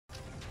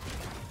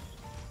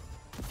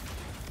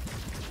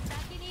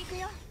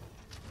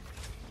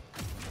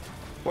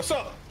What's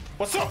up?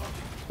 What's up?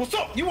 What's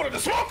up? You wanted to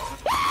smoke?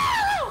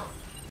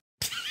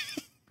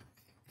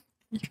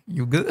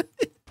 You good?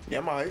 Yeah,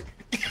 I'm alright.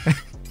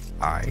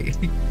 Alright.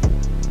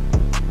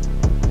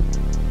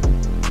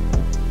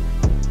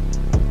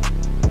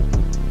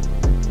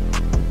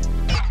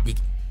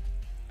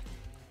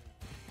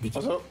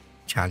 What's up?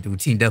 Trying to do a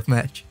team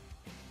deathmatch.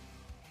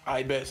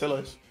 I bet, say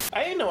less.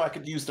 I didn't know I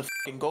could use the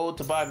fucking gold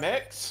to buy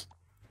mechs.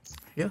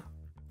 Yeah.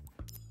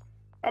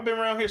 I've been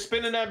around here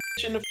spending that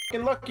bitch in the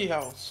fucking Lucky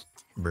House.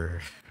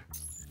 Bruh.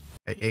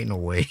 Ain't no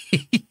way.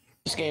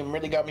 This game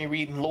really got me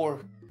reading lore.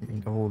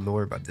 The whole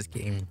lore about this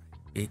game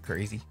get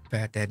crazy.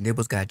 Fact that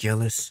Nibbles got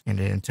jealous and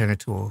then turned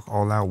into an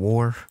all-out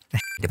war.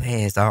 The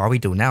past, all we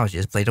do now is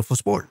just play it for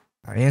sport.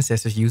 Our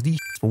ancestors used these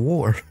for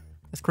war.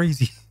 That's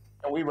crazy.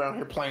 And we around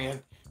here playing.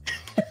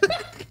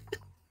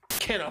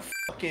 Can a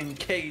fucking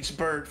caged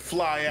bird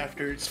fly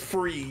after it's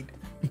freed?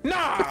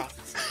 Nah!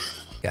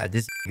 Got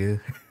this nigga.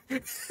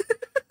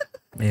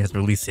 Man's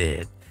really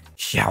said,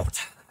 shout.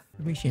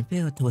 Mission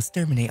failed to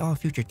exterminate all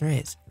future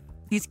threats.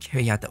 Please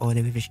carry out the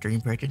order with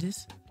extreme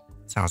prejudice.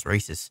 Sounds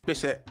racist. Bitch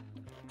said,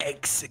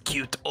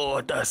 execute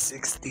order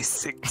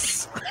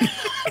 66.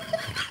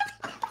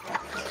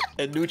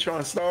 And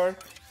Neutron Star,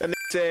 and they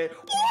said,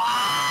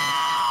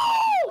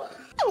 wow!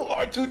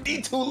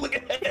 R2-D2, look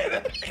at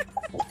that.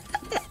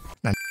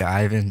 That nigga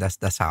Ivan,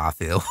 that's how I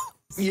feel.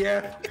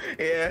 Yeah.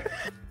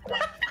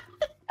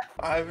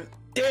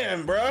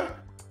 Damn, bruh.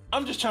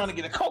 I'm just trying to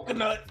get a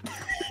coconut.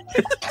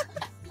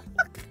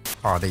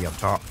 Oh, they up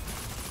top.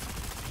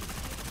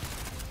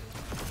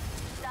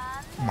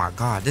 Oh my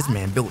god, this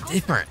man built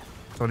different.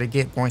 So they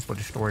get points for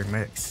destroying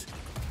mechs.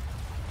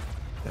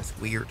 That's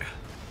weird.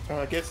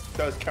 I guess it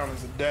does count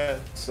as a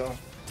death, so.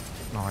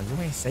 No,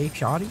 you ain't safe,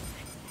 shawty.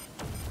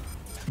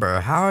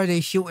 Bro, how are they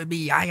shooting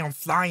me? I am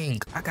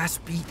flying. I got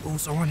speed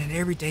boosts on and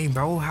everything,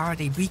 bro. How are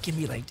they beaking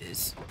me like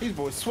this? These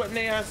boys sweating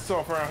their asses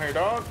off around here,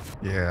 dog.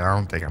 Yeah, I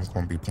don't think I'm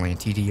gonna be playing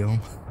TDM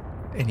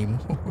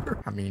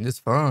anymore. I mean, it's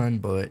fun,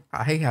 but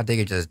I hate how they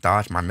can just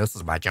dodge my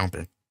missiles by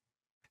jumping.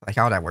 Like,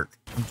 how'd that work?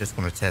 I'm just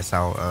gonna test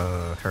out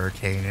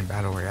Hurricane and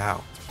Battle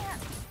Royale.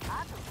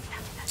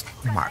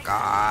 Oh my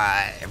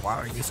god, why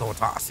are you so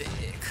toxic?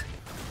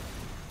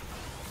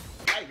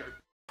 Tiger.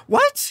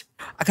 What?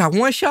 I got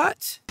one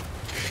shot?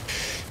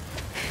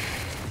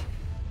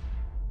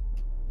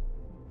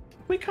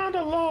 We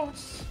kinda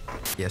lost.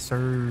 Yes,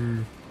 sir.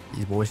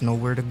 These boys know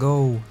where to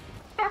go.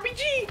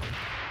 RPG.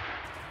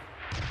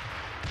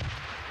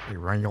 Hey,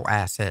 run your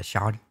ass at,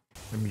 shawty.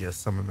 Let me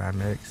just summon my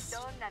mix.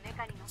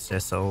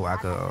 Just so I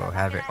could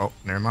have it. Oh,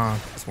 never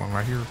mind. This one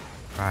right here.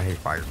 I hate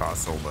Firefly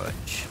so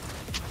much.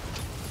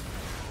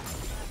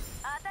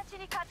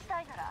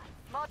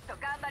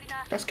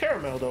 That's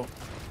Caramel, though.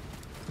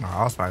 No,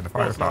 I was fighting the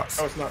No, it's not. Fireflies.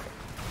 No, it's not.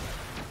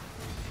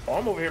 Oh,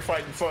 I'm over here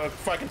fighting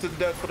to the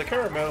death for the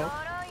Caramel.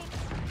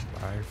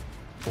 5,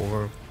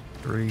 4,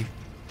 3,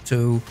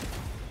 2.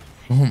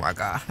 Oh my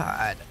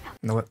god.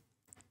 You know what?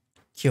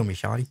 Kill me,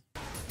 shawty.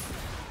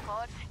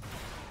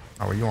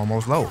 Oh, you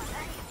almost low.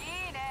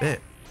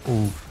 Bit.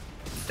 Ooh,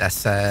 that's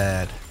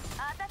sad.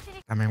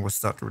 That man was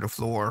stuck through the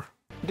floor.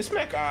 This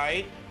mech,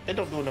 alright. It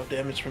don't do enough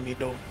damage for me,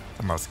 though.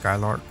 Talking about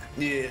Skylark.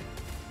 Yeah.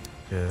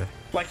 Yeah.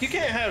 Like, you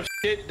can't have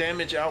shit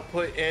damage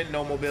output and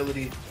no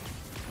mobility.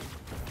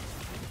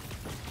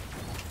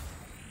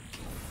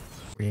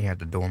 We ain't had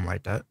to do them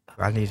like that.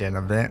 I need an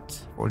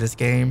event for this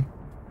game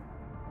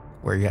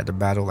where you had to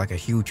battle like a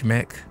huge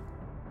mech,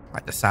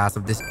 like the size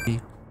of this.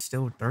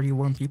 Still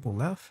 31 people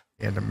left.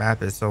 And the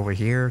map is over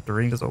here. The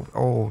ring is over.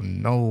 Oh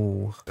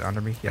no.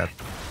 Under me? Yeah.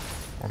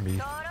 On me.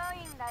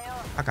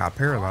 I got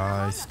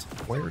paralyzed.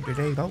 Where did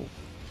they go?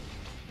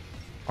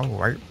 Oh,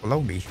 right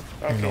below me.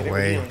 Okay, Ain't no there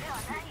way. we go.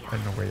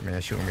 Ain't no way,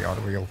 man. Shooting me all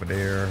the way over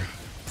there.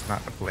 It's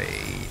not the play.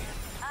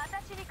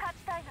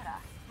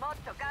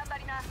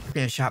 I'm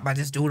getting shot by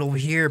this dude over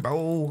here,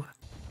 bro.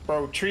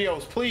 Bro,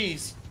 trios,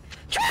 please.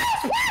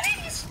 Trios,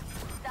 please!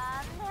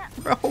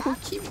 Bro,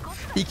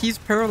 he keeps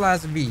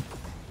paralyzing me.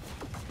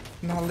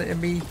 Not letting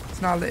me.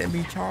 It's not letting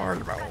me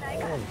charge, bro.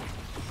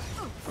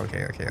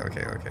 Okay.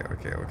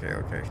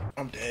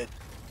 I'm dead.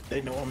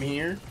 They know I'm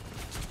here.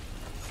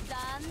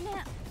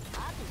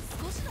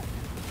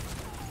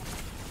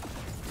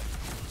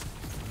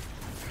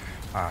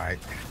 Alright.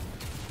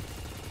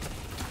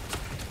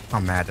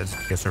 I'm mad that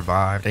he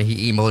survived and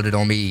he emoted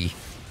on me.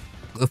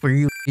 Good for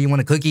you. You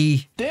want a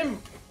cookie?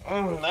 Them,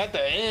 at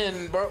the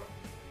end, bro.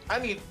 I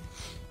need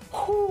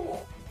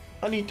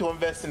to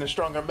invest in a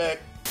stronger mech.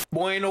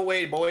 Boy, ain't no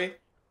way, boy.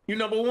 You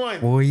number one.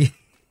 Boy.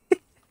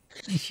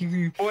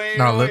 Boy, ain't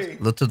Nah, no way.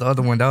 look to the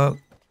other one, dog.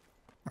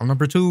 I'm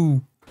number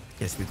 2.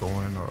 Guess we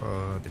going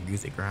the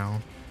music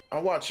ground. I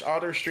watched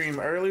Otter stream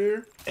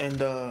earlier,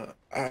 and I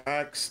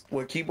asked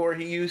what keyboard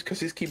he used because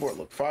his keyboard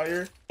looked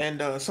fire.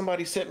 And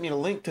somebody sent me the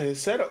link to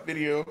his setup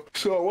video,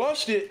 so I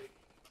watched it.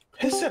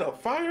 His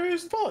setup fire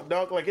as fuck,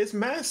 dog. Like, it's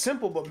mad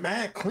simple but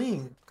mad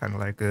clean. Kind of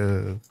like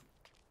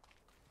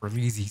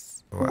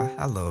Releasy's. Oh,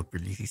 I love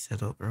Releasy's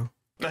setup, bro.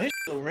 Now his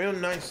shit look real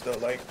nice though,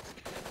 like,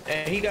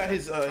 and he got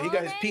his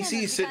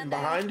PC sitting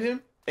behind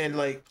him, and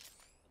like,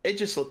 It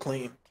just look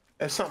clean.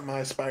 That's something I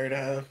aspire to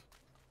have.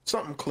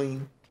 Something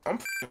clean. I'm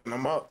f***ing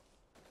them up.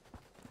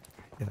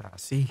 Yeah, I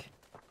see.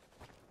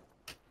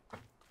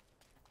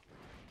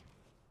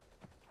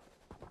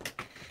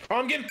 Oh,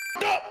 I'm getting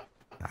f***ed up.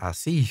 I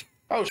see.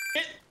 Oh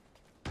shit.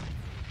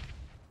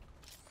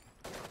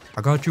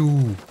 I got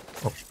you.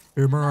 Oh,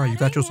 here, man, you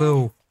got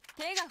yourself.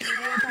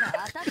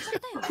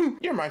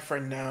 You're my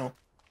friend now.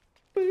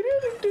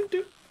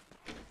 You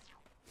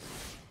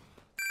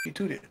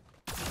tooted.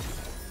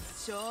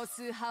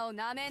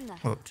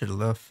 Oh, to the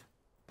left.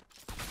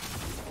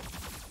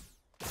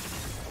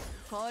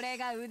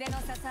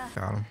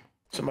 Got him.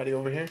 Somebody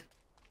over here.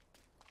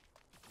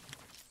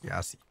 Yeah,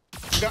 I see.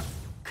 Yeah.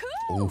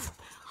 Oof.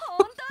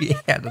 You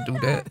had to do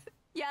that.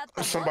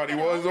 Somebody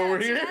was over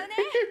here.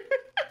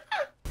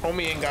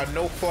 Homie ain't got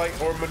no flight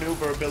or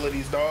maneuver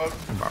abilities, dog.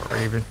 What about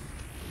Raven?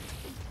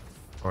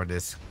 Or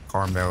this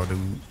Carmel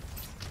dude.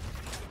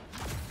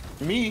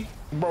 Me?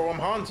 Bro, I'm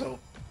Hanzo.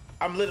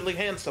 I'm literally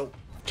Hanzo.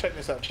 Check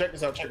this out, check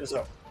this out, check this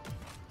out.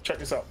 Check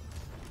this out.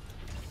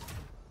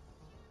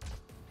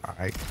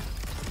 Alright.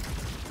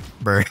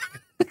 Bruh.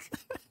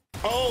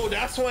 Oh,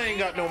 that's why I ain't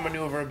got no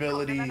maneuver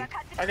ability.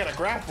 I got a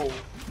grapple.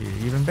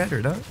 Yeah, even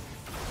better, though.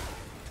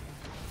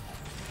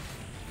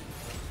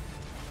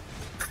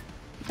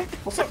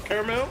 What's up,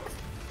 Caramel?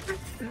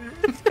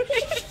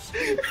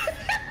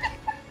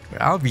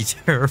 I'll be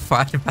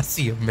terrified if I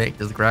see a mech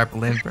just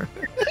grappling, bro.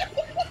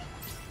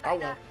 I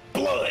want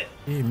blood.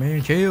 Hey,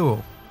 man,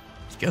 chill.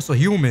 It's just a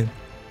human.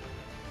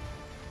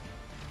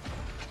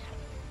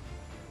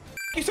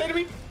 You say to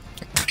me?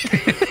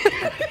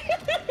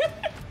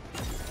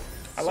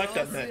 I like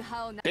that mech.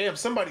 Damn,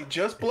 somebody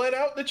just bled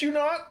out that you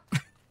knocked?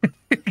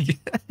 Yeah,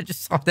 I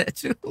just saw that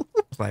too. I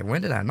was like,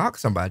 when did I knock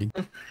somebody?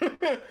 Oh,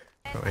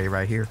 hey,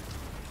 right here.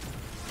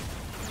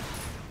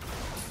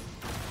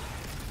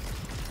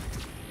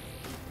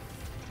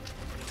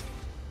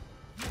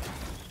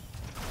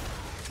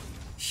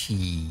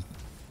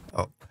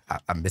 Oh,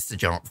 I missed the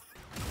jump.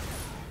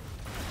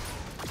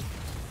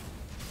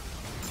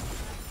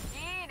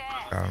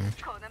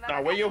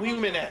 Now, where your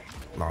human at?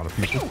 A lot of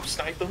people. Pew,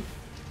 snipe them.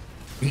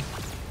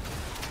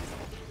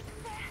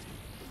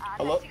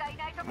 Hello?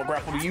 I'm gonna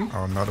grapple to you.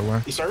 Oh, another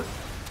one. Yes, sir.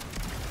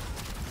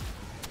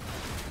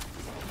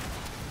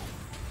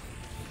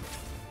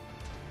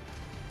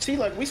 See,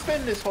 like, we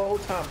spend this whole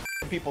time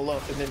f***ing people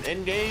up, and then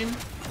in game,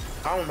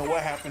 I don't know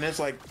what happened. It's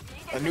like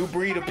a new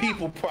breed of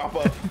people pop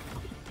up.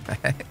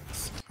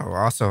 Oh,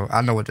 also,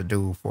 I know what to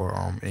do for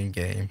in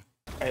game.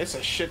 Hey, it's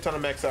a shit ton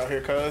of mechs out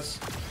here, cuz.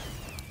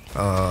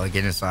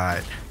 Get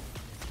inside.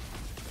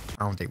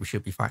 I don't think we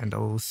should be fighting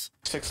those.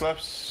 6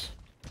 left.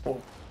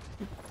 Oh,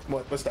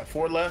 what's that?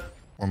 4 left?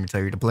 Want me to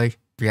tell you to play? If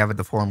you have a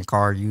deformed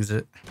car, use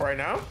it. Right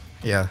now?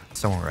 Yeah,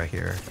 someone right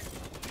here.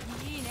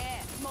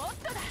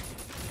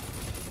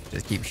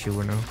 Just keep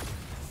shooting them.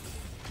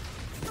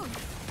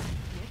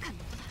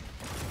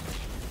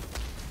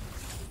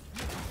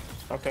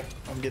 Okay,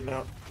 I'm getting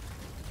out.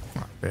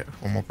 Bet.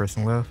 One more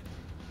person left.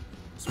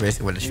 So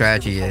basically what the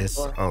strategy is.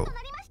 Oh,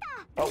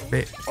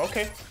 bet.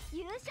 Okay.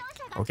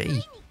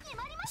 Okay.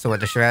 So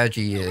what the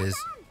strategy is,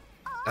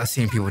 I've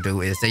seen people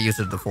do is they use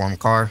a deformed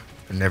car.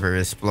 It never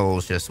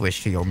explodes, just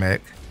switch to your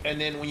mech.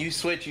 And then when you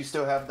switch, you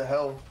still have the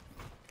health.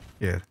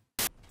 Yeah.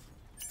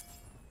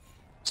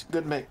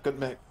 Good mech, good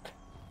mech.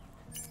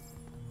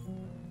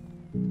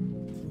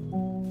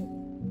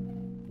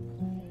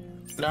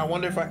 Now I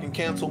wonder if I can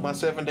cancel my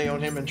 7-day on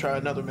him and try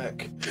another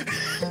mech.